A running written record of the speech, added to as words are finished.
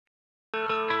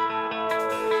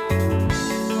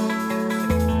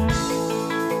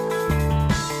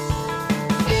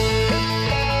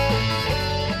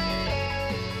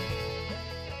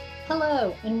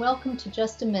welcome to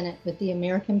Just a Minute with the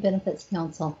American Benefits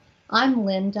Council. I'm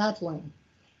Lynn Dudley.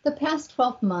 The past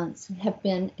 12 months have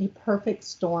been a perfect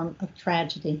storm of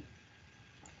tragedy.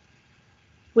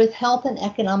 With health and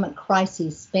economic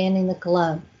crises spanning the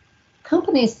globe,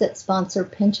 companies that sponsor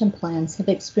pension plans have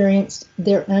experienced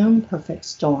their own perfect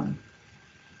storm.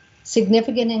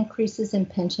 Significant increases in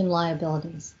pension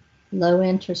liabilities, low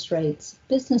interest rates,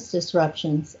 business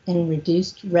disruptions, and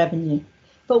reduced revenue.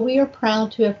 But we are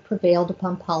proud to have prevailed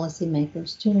upon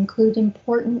policymakers to include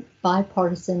important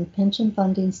bipartisan pension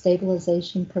funding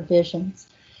stabilization provisions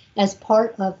as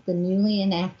part of the newly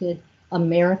enacted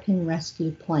American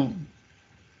Rescue Plan.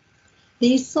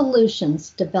 These solutions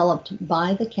developed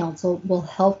by the Council will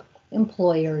help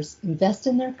employers invest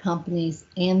in their companies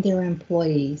and their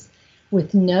employees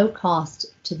with no cost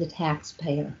to the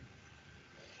taxpayer.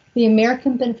 The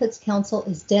American Benefits Council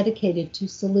is dedicated to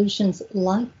solutions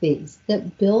like these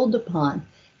that build upon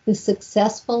the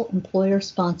successful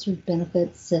employer-sponsored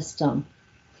benefits system.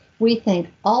 We thank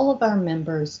all of our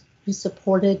members who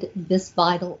supported this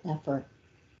vital effort.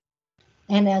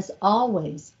 And as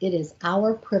always, it is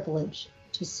our privilege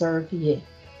to serve you.